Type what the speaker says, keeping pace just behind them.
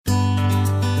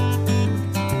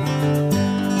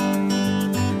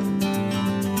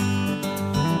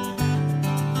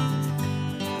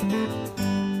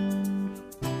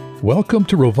Welcome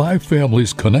to Revive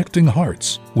Families Connecting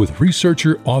Hearts with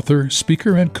researcher, author,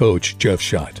 speaker, and coach Jeff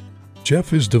Schott.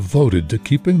 Jeff is devoted to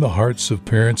keeping the hearts of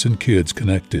parents and kids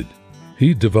connected.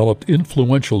 He developed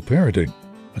Influential Parenting,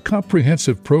 a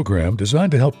comprehensive program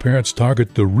designed to help parents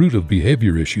target the root of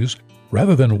behavior issues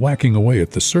rather than whacking away at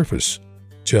the surface.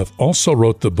 Jeff also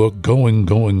wrote the book Going,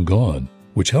 Going, Gone,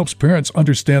 which helps parents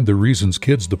understand the reasons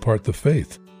kids depart the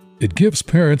faith. It gives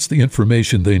parents the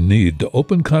information they need to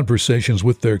open conversations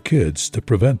with their kids to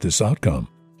prevent this outcome.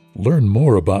 Learn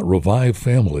more about Revive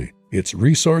Family, its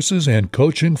resources and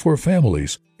coaching for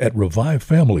families at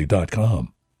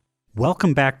revivefamily.com.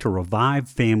 Welcome back to Revive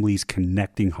Families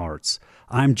Connecting Hearts.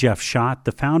 I'm Jeff Schott,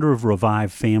 the founder of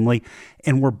Revive Family,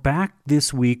 and we're back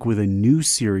this week with a new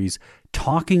series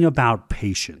talking about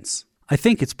patience. I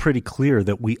think it's pretty clear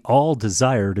that we all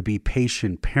desire to be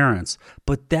patient parents,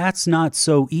 but that's not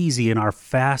so easy in our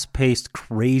fast-paced,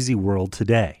 crazy world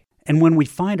today. And when we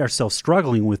find ourselves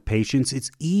struggling with patience,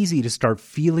 it's easy to start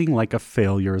feeling like a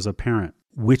failure as a parent,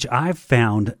 which I've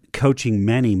found coaching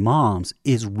many moms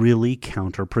is really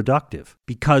counterproductive.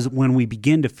 Because when we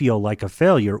begin to feel like a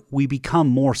failure, we become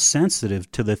more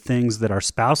sensitive to the things that our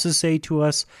spouses say to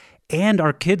us and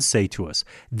our kids say to us.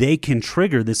 They can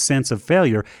trigger this sense of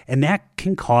failure, and that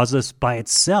can cause us by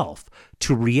itself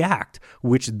to react,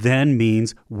 which then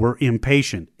means we're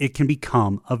impatient. It can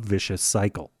become a vicious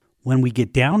cycle. When we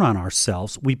get down on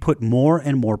ourselves, we put more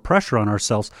and more pressure on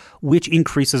ourselves, which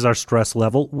increases our stress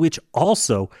level, which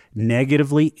also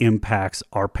negatively impacts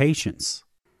our patience.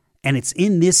 And it's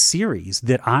in this series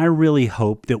that I really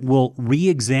hope that we'll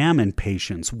re-examine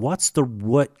patience. What's the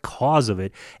root cause of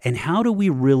it? And how do we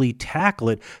really tackle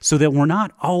it so that we're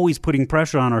not always putting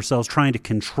pressure on ourselves trying to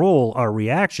control our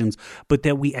reactions, but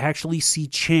that we actually see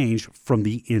change from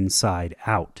the inside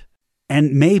out?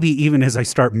 And maybe even as I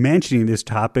start mentioning this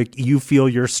topic, you feel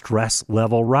your stress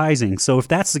level rising. So if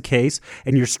that's the case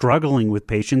and you're struggling with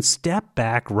patience, step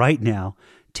back right now,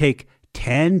 take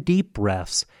 10 deep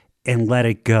breaths, and let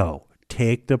it go.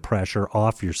 Take the pressure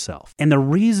off yourself. And the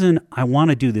reason I want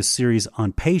to do this series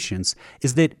on patience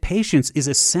is that patience is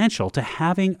essential to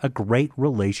having a great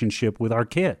relationship with our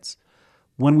kids.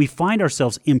 When we find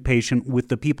ourselves impatient with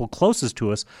the people closest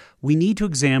to us, we need to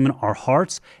examine our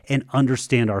hearts and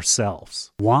understand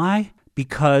ourselves. Why?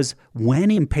 Because when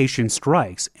impatience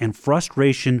strikes and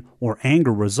frustration or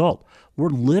anger result, we're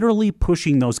literally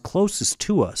pushing those closest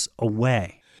to us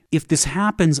away. If this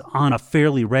happens on a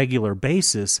fairly regular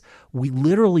basis, we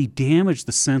literally damage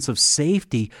the sense of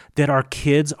safety that our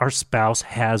kids, our spouse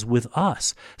has with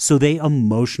us, so they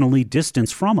emotionally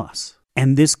distance from us.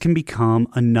 And this can become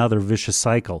another vicious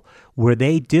cycle where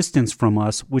they distance from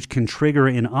us, which can trigger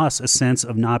in us a sense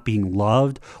of not being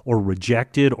loved or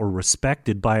rejected or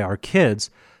respected by our kids,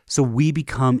 so we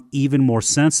become even more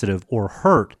sensitive or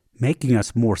hurt, making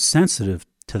us more sensitive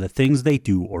to the things they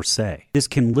do or say. This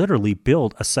can literally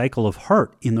build a cycle of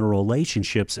hurt in the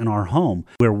relationships in our home,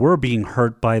 where we're being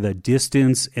hurt by the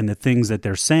distance and the things that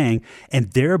they're saying,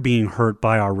 and they're being hurt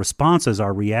by our responses,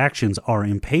 our reactions, our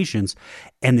impatience,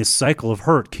 and this cycle of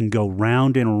hurt can go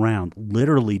round and around,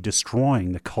 literally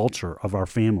destroying the culture of our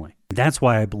family. That's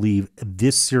why I believe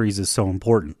this series is so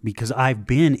important, because I've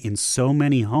been in so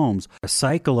many homes. A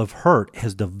cycle of hurt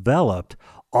has developed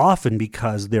often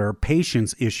because there are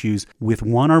patience issues with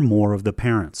one or more of the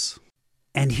parents.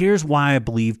 And here's why I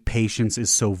believe patience is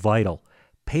so vital.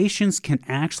 Patience can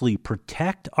actually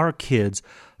protect our kids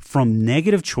from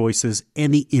negative choices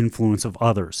and the influence of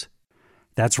others.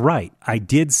 That's right, I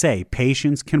did say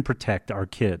patience can protect our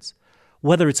kids.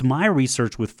 Whether it's my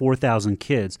research with 4,000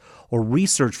 kids or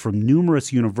research from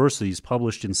numerous universities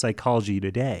published in Psychology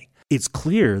Today, it's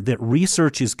clear that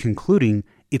research is concluding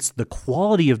it's the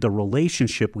quality of the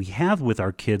relationship we have with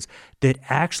our kids that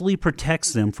actually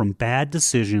protects them from bad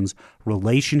decisions,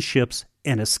 relationships,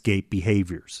 and escape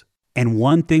behaviors. And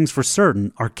one thing's for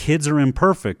certain, our kids are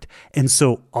imperfect, and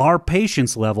so our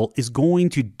patience level is going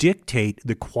to dictate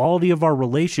the quality of our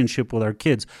relationship with our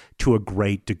kids to a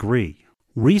great degree.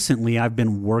 Recently, I've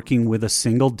been working with a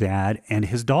single dad and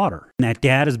his daughter. And that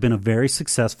dad has been a very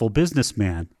successful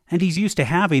businessman, and he's used to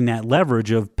having that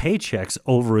leverage of paychecks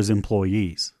over his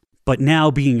employees. But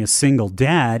now, being a single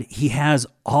dad, he has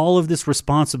all of this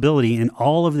responsibility and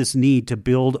all of this need to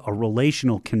build a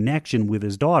relational connection with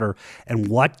his daughter. And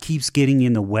what keeps getting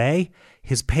in the way?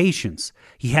 His patience.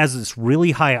 He has this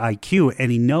really high IQ,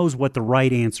 and he knows what the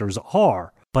right answers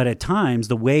are. But at times,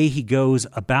 the way he goes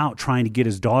about trying to get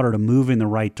his daughter to move in the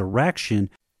right direction,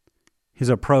 his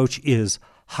approach is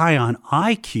high on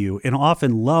IQ and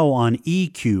often low on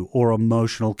EQ or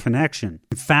emotional connection.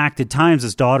 In fact, at times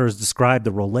his daughters describe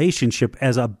the relationship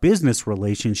as a business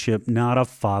relationship, not a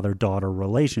father-daughter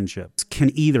relationship. This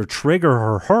can either trigger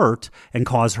her hurt and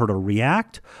cause her to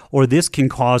react, or this can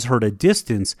cause her to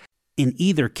distance. In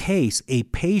either case, a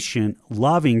patient,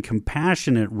 loving,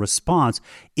 compassionate response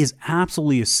is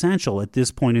absolutely essential at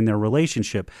this point in their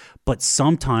relationship, but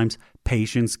sometimes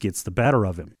patience gets the better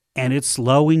of him, and it's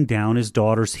slowing down his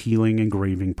daughter's healing and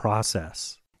grieving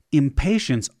process.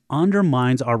 Impatience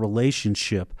undermines our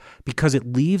relationship because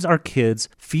it leaves our kids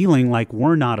feeling like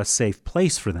we're not a safe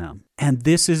place for them. And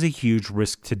this is a huge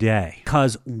risk today,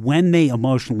 because when they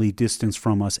emotionally distance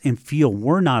from us and feel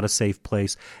we're not a safe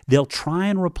place, they'll try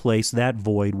and replace that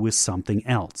void with something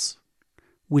else,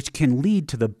 which can lead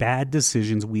to the bad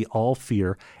decisions we all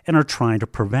fear and are trying to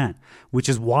prevent, which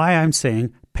is why I'm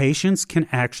saying patience can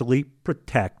actually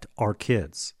protect our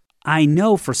kids. I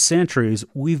know for centuries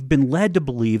we've been led to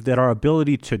believe that our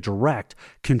ability to direct,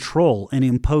 control, and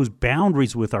impose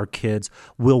boundaries with our kids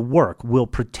will work, will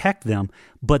protect them,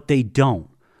 but they don't.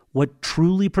 What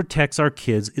truly protects our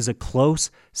kids is a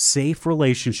close, safe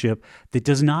relationship that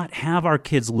does not have our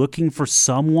kids looking for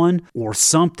someone or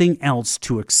something else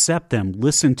to accept them,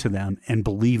 listen to them, and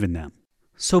believe in them.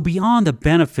 So beyond the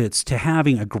benefits to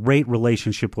having a great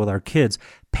relationship with our kids,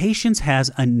 patience has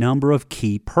a number of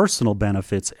key personal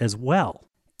benefits as well.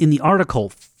 In the article,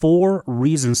 4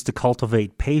 Reasons to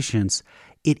Cultivate Patience,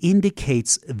 it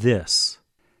indicates this.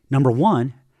 Number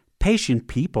 1, patient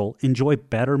people enjoy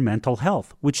better mental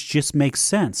health, which just makes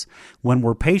sense. When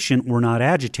we're patient, we're not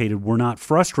agitated, we're not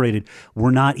frustrated, we're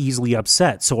not easily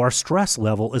upset, so our stress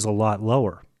level is a lot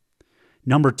lower.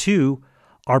 Number 2,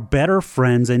 are better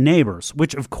friends and neighbors,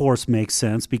 which of course makes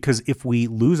sense because if we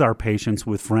lose our patience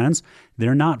with friends,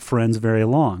 they're not friends very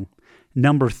long.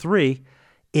 Number 3,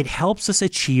 it helps us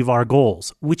achieve our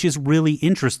goals, which is really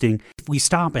interesting. If we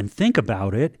stop and think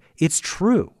about it, it's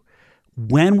true.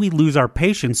 When we lose our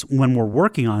patience when we're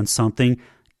working on something,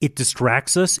 it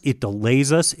distracts us, it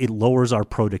delays us, it lowers our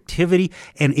productivity,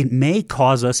 and it may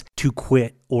cause us to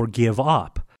quit or give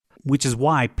up, which is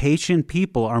why patient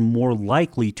people are more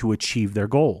likely to achieve their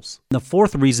goals. The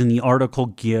 4th reason the article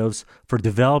gives for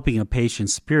developing a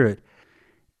patient spirit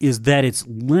is that it's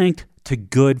linked to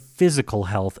good physical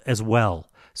health as well.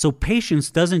 So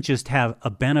patience doesn't just have a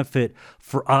benefit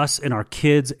for us and our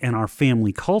kids and our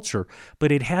family culture,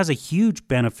 but it has a huge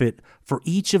benefit for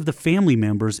each of the family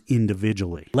members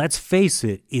individually. Let's face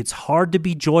it, it's hard to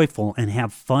be joyful and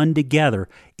have fun together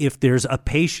if there's a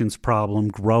patience problem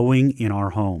growing in our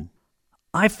home.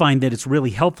 I find that it's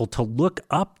really helpful to look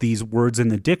up these words in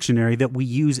the dictionary that we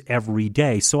use every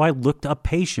day. So I looked up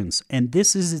patience, and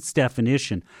this is its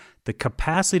definition: the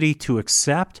capacity to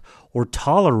accept or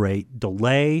tolerate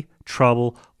delay,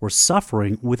 trouble, or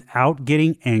suffering without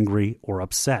getting angry or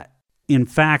upset. In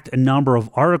fact, a number of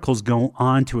articles go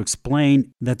on to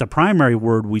explain that the primary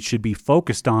word we should be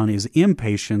focused on is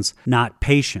impatience, not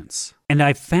patience. And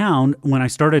I found when I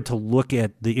started to look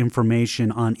at the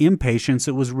information on impatience,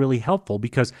 it was really helpful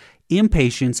because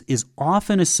impatience is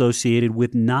often associated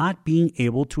with not being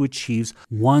able to achieve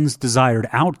one's desired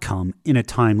outcome in a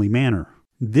timely manner.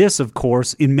 This, of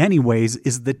course, in many ways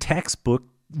is the textbook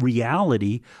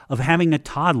reality of having a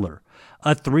toddler,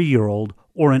 a 3-year-old,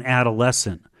 or an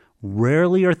adolescent.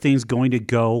 Rarely are things going to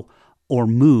go or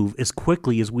move as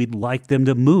quickly as we'd like them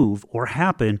to move or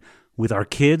happen with our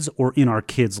kids or in our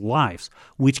kids' lives,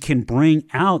 which can bring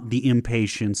out the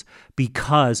impatience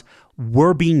because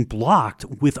we're being blocked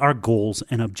with our goals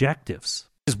and objectives.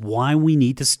 This is why we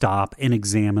need to stop and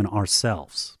examine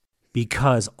ourselves,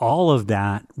 because all of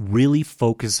that really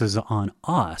focuses on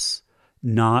us,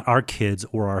 not our kids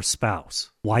or our spouse.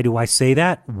 Why do I say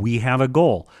that? We have a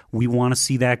goal. We want to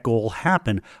see that goal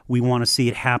happen. We want to see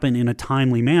it happen in a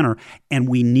timely manner, and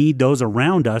we need those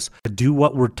around us to do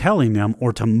what we're telling them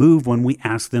or to move when we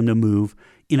ask them to move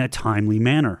in a timely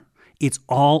manner. It's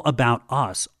all about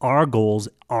us, our goals,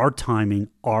 our timing,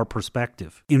 our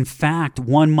perspective. In fact,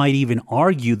 one might even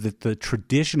argue that the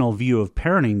traditional view of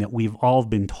parenting that we've all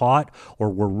been taught or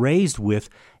were raised with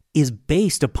is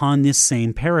based upon this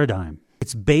same paradigm.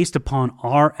 It's based upon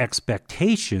our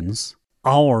expectations,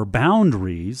 our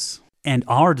boundaries, and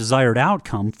our desired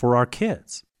outcome for our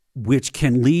kids, which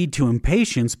can lead to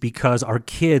impatience because our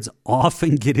kids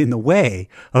often get in the way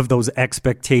of those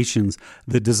expectations,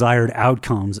 the desired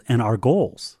outcomes, and our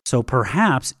goals. So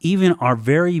perhaps even our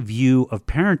very view of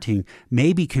parenting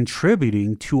may be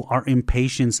contributing to our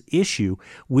impatience issue,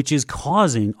 which is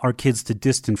causing our kids to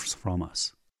distance from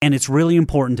us. And it's really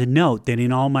important to note that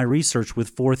in all my research with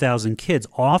 4,000 kids,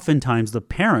 oftentimes the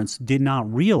parents did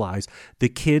not realize the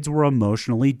kids were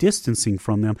emotionally distancing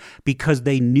from them because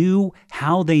they knew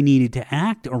how they needed to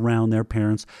act around their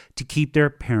parents to keep their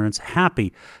parents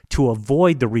happy, to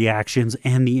avoid the reactions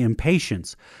and the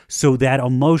impatience. So that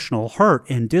emotional hurt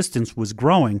and distance was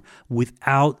growing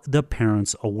without the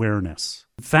parents' awareness.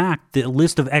 In fact, the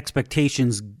list of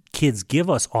expectations kids give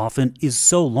us often is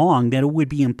so long that it would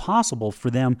be impossible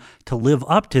for them to live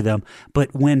up to them.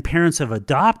 But when parents have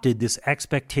adopted this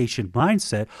expectation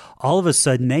mindset, all of a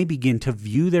sudden they begin to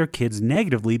view their kids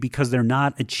negatively because they're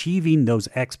not achieving those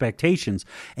expectations.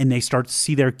 And they start to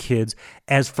see their kids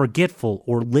as forgetful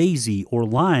or lazy or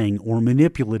lying or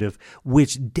manipulative,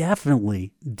 which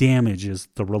definitely damages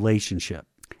the relationship.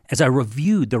 As I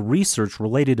reviewed the research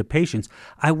related to patience,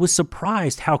 I was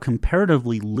surprised how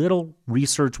comparatively little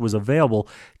research was available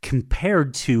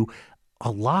compared to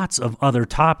lots of other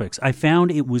topics. I found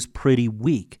it was pretty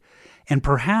weak. And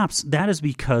perhaps that is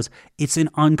because it's an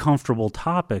uncomfortable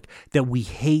topic that we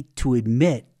hate to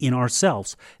admit in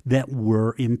ourselves that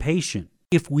we're impatient.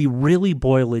 If we really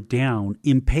boil it down,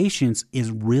 impatience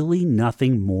is really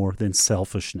nothing more than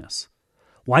selfishness.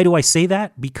 Why do I say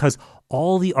that? Because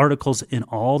all the articles and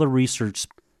all the research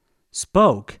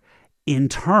spoke in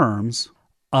terms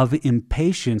of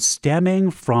impatience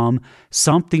stemming from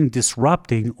something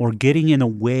disrupting or getting in the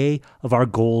way of our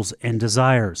goals and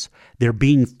desires. They're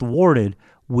being thwarted,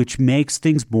 which makes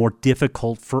things more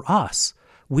difficult for us,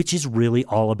 which is really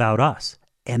all about us.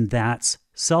 And that's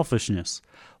selfishness.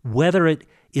 Whether it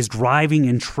is driving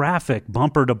in traffic,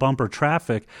 bumper-to-bumper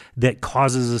traffic that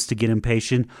causes us to get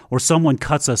impatient, or someone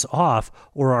cuts us off,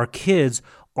 or our kids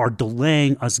are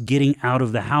delaying us getting out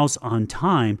of the house on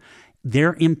time,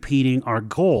 they're impeding our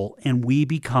goal, and we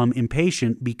become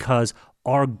impatient because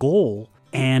our goal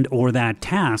and or that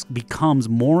task becomes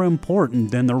more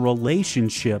important than the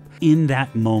relationship in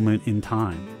that moment in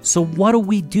time. So what do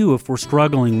we do if we're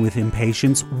struggling with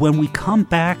impatience? When we come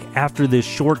back after this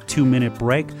short 2-minute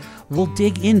break, we'll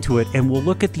dig into it and we'll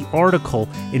look at the article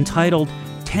entitled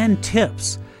 10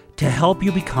 Tips to Help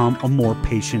You Become a More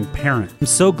Patient Parent. I'm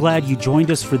so glad you joined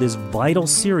us for this vital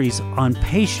series on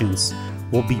patience.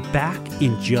 We'll be back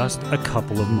in just a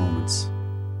couple of moments.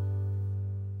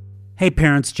 Hey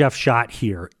parents, Jeff Schott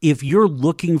here. If you're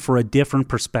looking for a different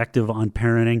perspective on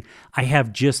parenting, I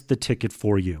have just the ticket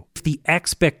for you. If the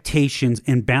expectations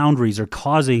and boundaries are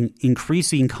causing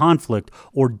increasing conflict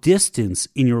or distance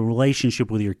in your relationship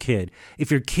with your kid,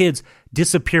 if your kid's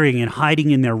disappearing and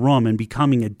hiding in their room and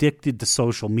becoming addicted to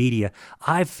social media,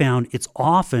 I've found it's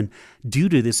often due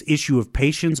to this issue of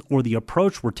patience or the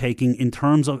approach we're taking in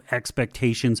terms of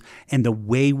expectations and the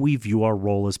way we view our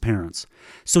role as parents.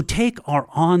 So take our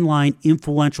online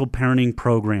influential parenting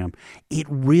program. It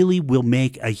really will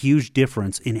make a huge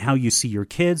difference in how you see your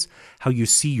kids, how you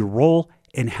see your role,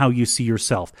 and how you see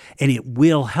yourself. And it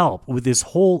will help with this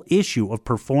whole issue of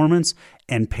performance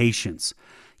and patience.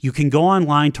 You can go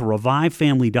online to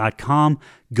revivefamily.com,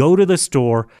 go to the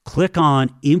store, click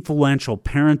on Influential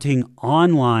Parenting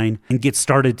Online, and get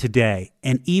started today.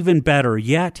 And even better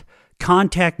yet,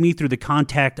 contact me through the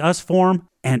Contact Us form,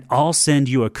 and I'll send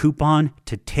you a coupon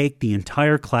to take the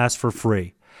entire class for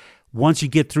free. Once you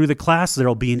get through the class,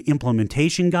 there'll be an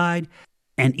implementation guide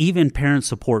and even parent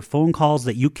support phone calls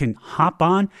that you can hop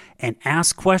on and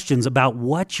ask questions about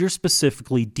what you're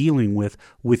specifically dealing with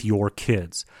your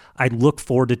kids. I look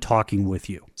forward to talking with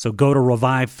you. So go to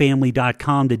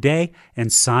revivefamily.com today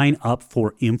and sign up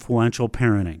for Influential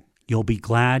Parenting. You'll be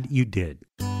glad you did.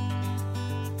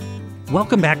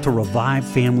 Welcome back to Revive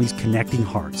Families Connecting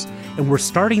Hearts. And we're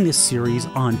starting this series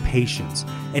on patience.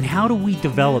 And how do we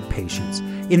develop patience?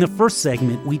 In the first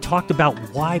segment, we talked about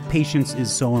why patience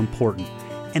is so important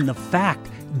and the fact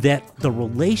that the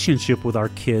relationship with our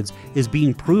kids is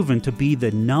being proven to be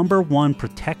the number one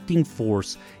protecting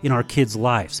force in our kids'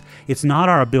 lives. It's not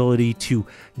our ability to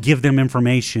give them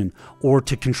information or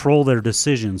to control their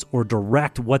decisions or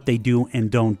direct what they do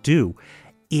and don't do.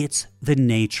 It's the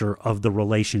nature of the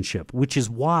relationship, which is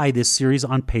why this series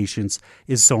on patience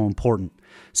is so important.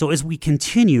 So as we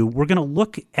continue, we're going to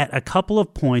look at a couple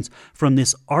of points from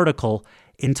this article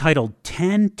entitled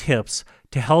 10 Tips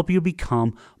to Help You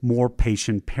Become More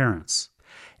Patient Parents.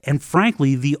 And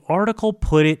frankly, the article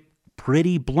put it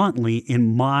pretty bluntly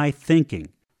in my thinking.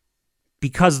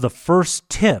 Because the first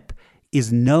tip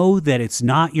is know that it's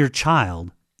not your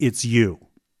child, it's you.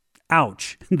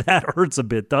 Ouch, that hurts a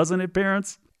bit, doesn't it,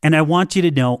 parents? And I want you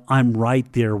to know I'm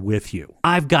right there with you.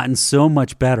 I've gotten so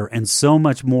much better and so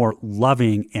much more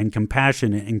loving and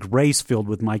compassionate and grace-filled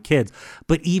with my kids.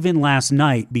 But even last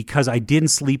night, because I didn't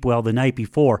sleep well the night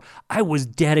before, I was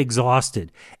dead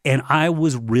exhausted. And I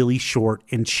was really short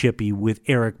and chippy with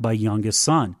Eric, my youngest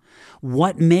son.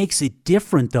 What makes it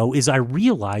different, though, is I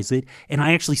realize it and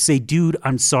I actually say, dude,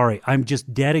 I'm sorry. I'm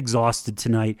just dead exhausted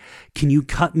tonight. Can you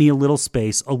cut me a little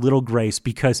space, a little grace?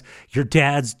 Because your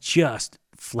dad's just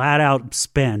flat out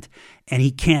spent and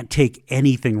he can't take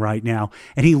anything right now.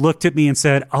 And he looked at me and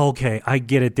said, okay, I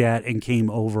get it, Dad, and came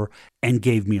over and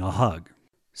gave me a hug.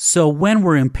 So when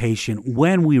we're impatient,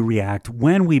 when we react,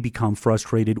 when we become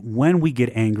frustrated, when we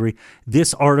get angry,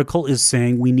 this article is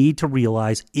saying we need to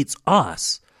realize it's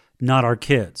us, not our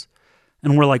kids.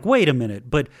 And we're like, wait a minute,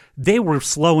 but they were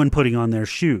slow in putting on their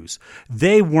shoes.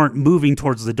 They weren't moving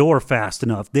towards the door fast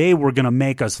enough. They were going to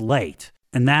make us late.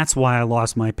 And that's why I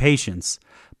lost my patience.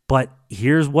 But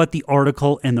here's what the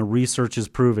article and the research is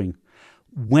proving.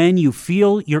 When you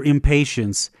feel your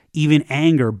impatience, even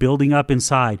anger building up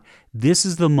inside, this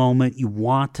is the moment you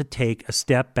want to take a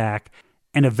step back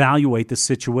and evaluate the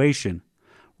situation.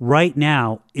 Right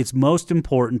now, it's most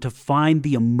important to find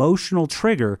the emotional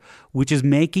trigger which is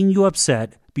making you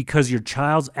upset because your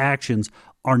child's actions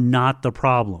are not the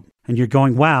problem. And you're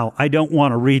going, wow, I don't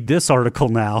want to read this article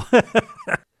now.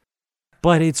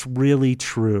 But it's really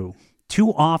true.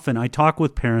 Too often I talk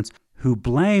with parents who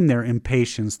blame their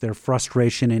impatience, their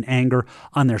frustration and anger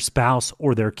on their spouse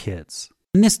or their kids.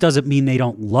 And this doesn't mean they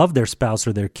don't love their spouse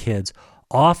or their kids.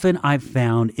 Often I've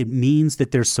found it means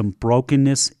that there's some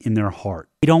brokenness in their heart.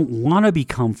 They don't want to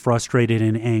become frustrated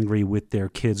and angry with their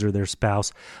kids or their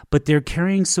spouse, but they're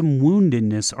carrying some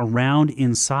woundedness around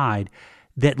inside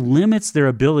that limits their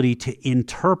ability to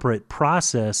interpret,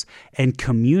 process, and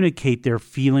communicate their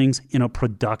feelings in a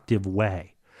productive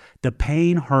way. The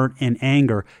pain, hurt, and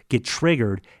anger get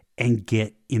triggered and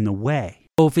get in the way.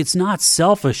 So if it's not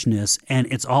selfishness and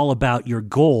it's all about your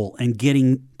goal and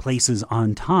getting places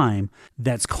on time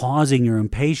that's causing your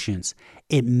impatience,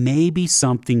 it may be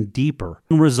something deeper,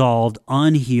 unresolved,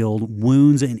 unhealed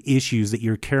wounds and issues that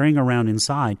you're carrying around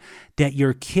inside that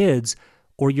your kids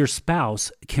or your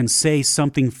spouse can say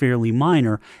something fairly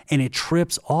minor and it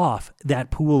trips off that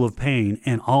pool of pain,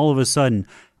 and all of a sudden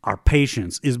our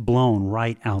patience is blown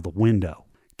right out the window.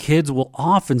 Kids will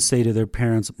often say to their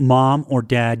parents, Mom or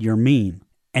Dad, you're mean.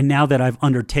 And now that I've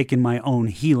undertaken my own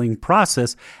healing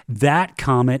process, that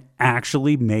comment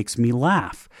actually makes me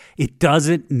laugh. It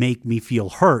doesn't make me feel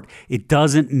hurt. It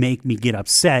doesn't make me get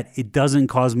upset. It doesn't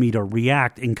cause me to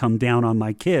react and come down on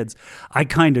my kids. I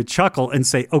kind of chuckle and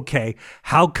say, okay,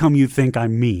 how come you think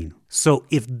I'm mean? So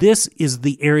if this is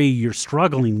the area you're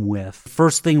struggling with,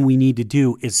 first thing we need to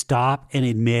do is stop and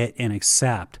admit and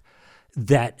accept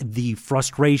that the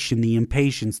frustration, the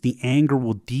impatience, the anger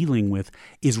we're dealing with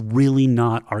is really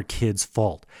not our kid's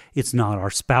fault. It's not our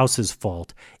spouse's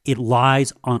fault. It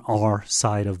lies on our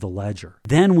side of the ledger.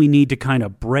 Then we need to kind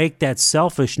of break that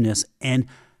selfishness and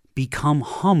become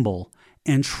humble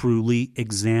and truly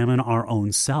examine our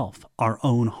own self, our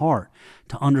own heart,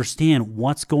 to understand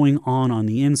what's going on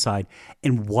the inside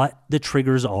and what the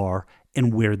triggers are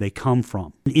and where they come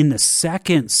from. In the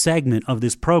second segment of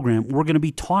this program, we're going to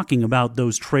be talking about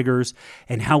those triggers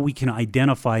and how we can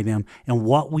identify them and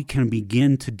what we can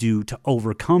begin to do to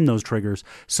overcome those triggers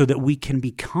so that we can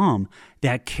become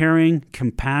that caring,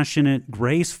 compassionate,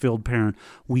 grace-filled parent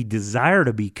we desire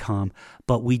to become,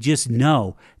 but we just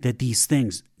know that these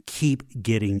things keep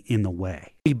getting in the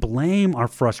way. We blame our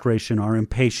frustration, our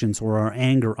impatience, or our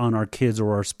anger on our kids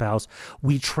or our spouse.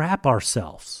 We trap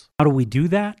ourselves. How do we do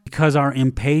that? Because our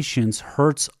impatience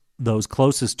hurts those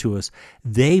closest to us.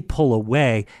 They pull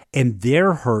away and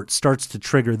their hurt starts to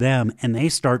trigger them and they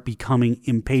start becoming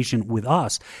impatient with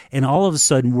us. And all of a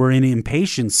sudden we're in an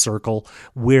impatience circle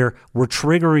where we're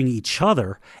triggering each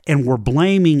other and we're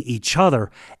blaming each other,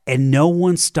 and no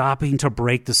one's stopping to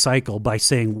break the cycle by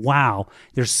saying, wow,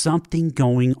 there's something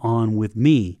going on with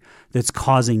me that's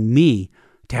causing me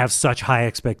to have such high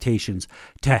expectations,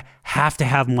 to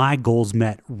have my goals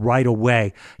met right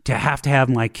away, to have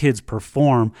my kids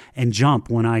perform and jump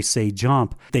when I say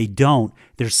jump. They don't.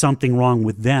 There's something wrong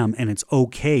with them, and it's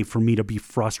okay for me to be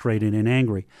frustrated and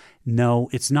angry. No,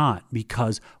 it's not,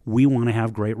 because we want to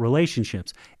have great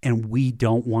relationships and we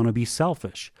don't want to be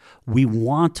selfish. We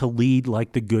want to lead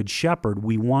like the Good Shepherd.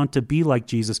 We want to be like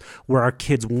Jesus, where our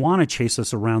kids want to chase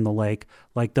us around the lake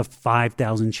like the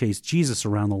 5,000 chased Jesus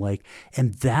around the lake.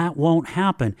 And that won't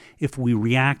happen if we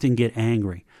react and get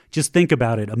angry. Just think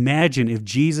about it. Imagine if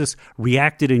Jesus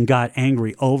reacted and got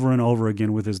angry over and over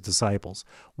again with his disciples.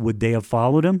 Would they have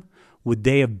followed him? Would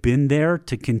they have been there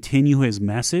to continue his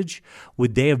message?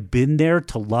 Would they have been there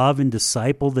to love and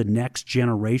disciple the next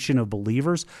generation of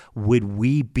believers? Would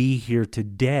we be here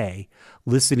today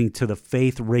listening to the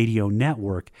Faith Radio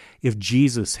Network if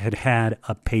Jesus had had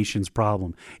a patience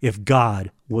problem, if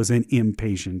God was an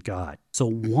impatient God? So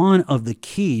one of the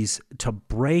keys to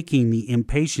breaking the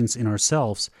impatience in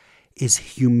ourselves is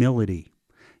humility.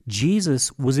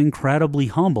 Jesus was incredibly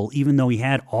humble, even though he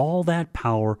had all that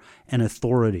power and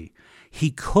authority. He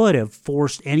could have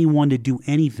forced anyone to do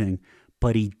anything,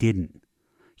 but he didn't.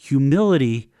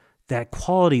 Humility, that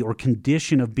quality or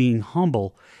condition of being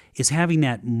humble, is having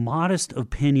that modest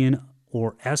opinion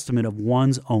or estimate of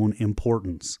one's own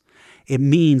importance. It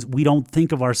means we don't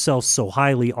think of ourselves so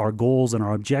highly, our goals and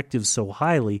our objectives so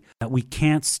highly, that we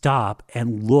can't stop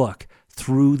and look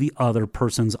through the other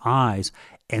person's eyes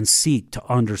and seek to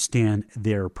understand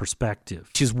their perspective,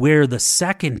 which is where the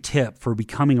second tip for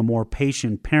becoming a more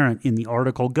patient parent in the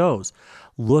article goes.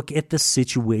 Look at the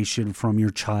situation from your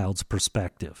child's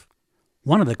perspective.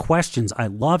 One of the questions I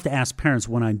love to ask parents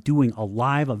when I'm doing a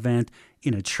live event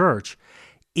in a church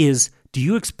is, do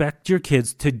you expect your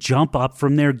kids to jump up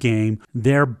from their game,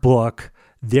 their book,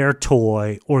 their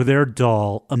toy, or their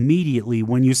doll immediately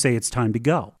when you say it's time to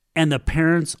go? And the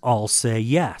parents all say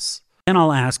yes. Then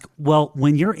I'll ask, well,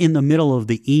 when you're in the middle of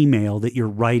the email that you're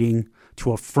writing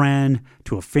to a friend,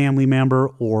 to a family member,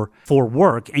 or for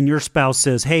work, and your spouse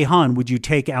says, hey, hon, would you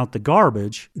take out the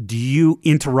garbage? Do you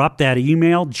interrupt that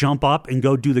email, jump up and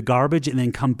go do the garbage, and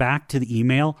then come back to the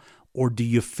email? Or do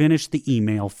you finish the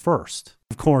email first?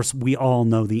 Of course, we all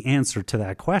know the answer to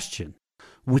that question,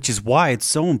 which is why it's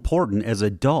so important as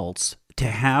adults to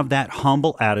have that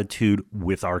humble attitude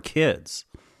with our kids.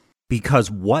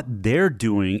 Because what they're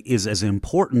doing is as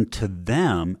important to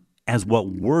them as what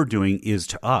we're doing is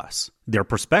to us. Their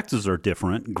perspectives are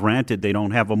different. Granted, they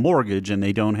don't have a mortgage and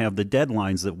they don't have the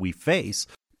deadlines that we face.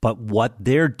 But what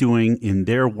they're doing in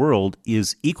their world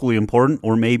is equally important,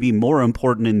 or maybe more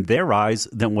important in their eyes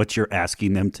than what you're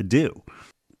asking them to do.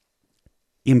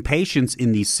 Impatience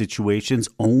in these situations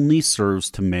only serves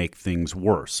to make things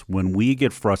worse. When we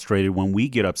get frustrated, when we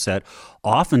get upset,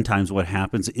 oftentimes what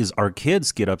happens is our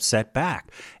kids get upset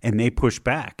back and they push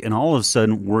back. And all of a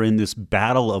sudden, we're in this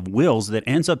battle of wills that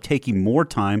ends up taking more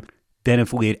time than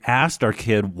if we had asked our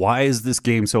kid, why is this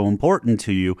game so important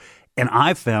to you? And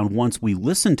I've found once we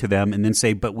listen to them and then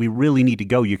say, but we really need to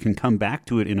go, you can come back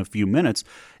to it in a few minutes,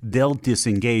 they'll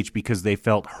disengage because they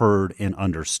felt heard and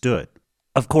understood.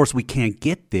 Of course, we can't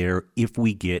get there if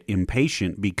we get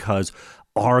impatient because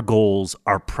our goals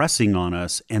are pressing on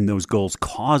us and those goals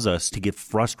cause us to get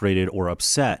frustrated or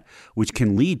upset, which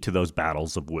can lead to those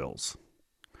battles of wills.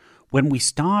 When we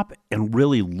stop and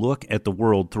really look at the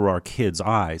world through our kids'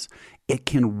 eyes, it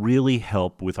can really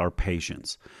help with our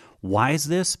patience. Why is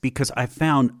this? Because I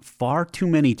found far too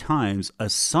many times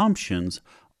assumptions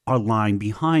are lying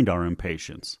behind our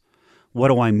impatience. What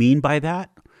do I mean by that?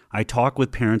 I talk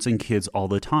with parents and kids all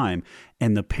the time,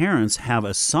 and the parents have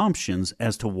assumptions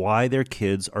as to why their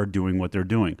kids are doing what they're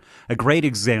doing. A great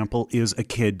example is a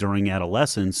kid during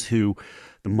adolescence who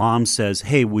the mom says,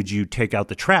 hey, would you take out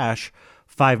the trash?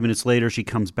 5 minutes later, she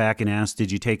comes back and asks,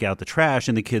 did you take out the trash?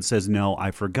 And the kid says, no,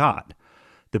 I forgot.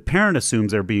 The parent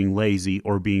assumes they're being lazy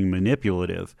or being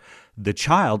manipulative. The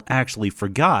child actually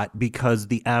forgot because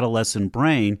the adolescent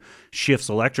brain shifts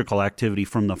electrical activity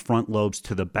from the front lobes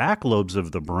to the back lobes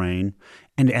of the brain.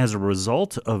 And as a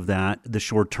result of that, the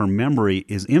short-term memory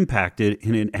is impacted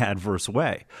in an adverse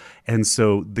way. And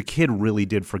so the kid really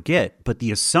did forget. But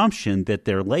the assumption that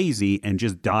they're lazy and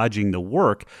just dodging the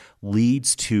work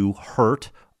leads to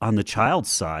hurt on the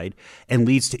child's side and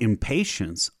leads to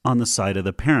impatience on the side of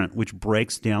the parent, which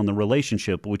breaks down the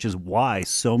relationship, which is why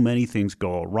so many things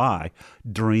go awry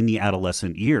during the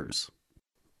adolescent years.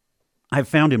 I've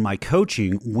found in my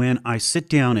coaching, when I sit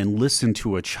down and listen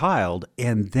to a child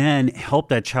and then help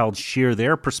that child share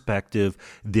their perspective,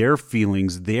 their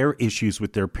feelings, their issues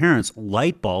with their parents,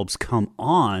 light bulbs come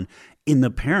on in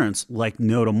the parents like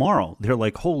no tomorrow. They're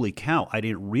like, holy cow, I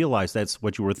didn't realize that's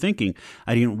what you were thinking.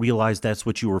 I didn't realize that's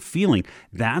what you were feeling.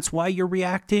 That's why you're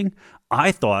reacting?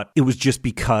 I thought it was just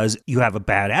because you have a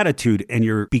bad attitude and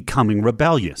you're becoming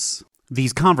rebellious.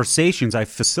 These conversations I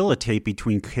facilitate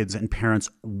between kids and parents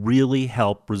really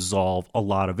help resolve a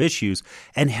lot of issues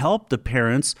and help the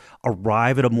parents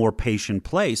arrive at a more patient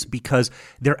place because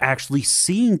they're actually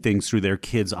seeing things through their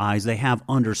kids' eyes. They have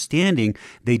understanding.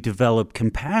 They develop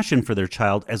compassion for their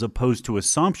child as opposed to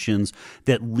assumptions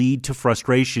that lead to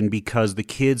frustration because the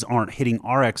kids aren't hitting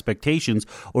our expectations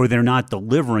or they're not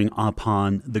delivering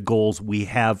upon the goals we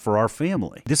have for our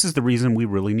family. This is the reason we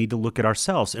really need to look at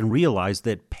ourselves and realize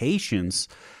that patience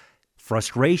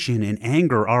frustration and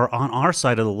anger are on our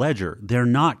side of the ledger. They're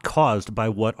not caused by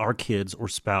what our kids or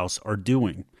spouse are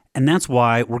doing. And that's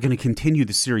why we're going to continue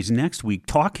the series next week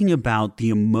talking about the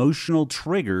emotional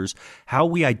triggers, how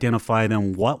we identify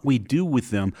them, what we do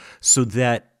with them, so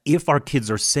that if our kids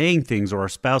are saying things or our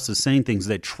spouse is saying things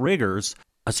that triggers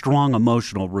a strong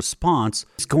emotional response,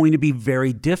 it's going to be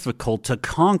very difficult to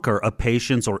conquer a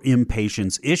patience or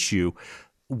impatience issue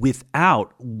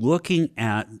without looking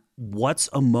at what's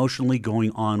emotionally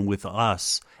going on with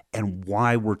us and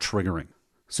why we're triggering.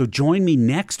 So join me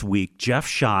next week, Jeff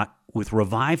Schott, with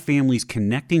Revive Families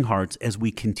Connecting Hearts as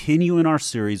we continue in our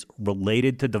series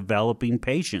related to developing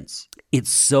patience. It's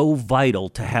so vital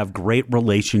to have great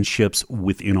relationships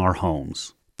within our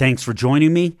homes. Thanks for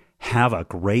joining me. Have a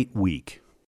great week.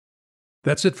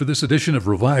 That's it for this edition of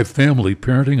Revive Family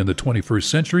Parenting in the 21st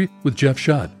Century with Jeff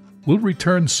Schott. We'll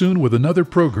return soon with another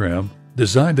program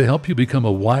designed to help you become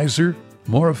a wiser,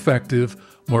 more effective,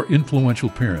 more influential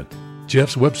parent.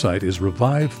 Jeff's website is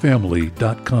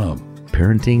revivefamily.com.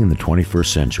 Parenting in the 21st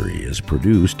Century is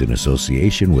produced in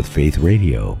association with Faith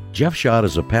Radio. Jeff Schott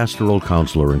is a pastoral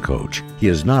counselor and coach. He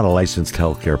is not a licensed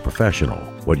healthcare professional.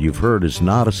 What you've heard is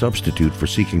not a substitute for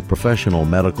seeking professional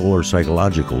medical or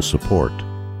psychological support.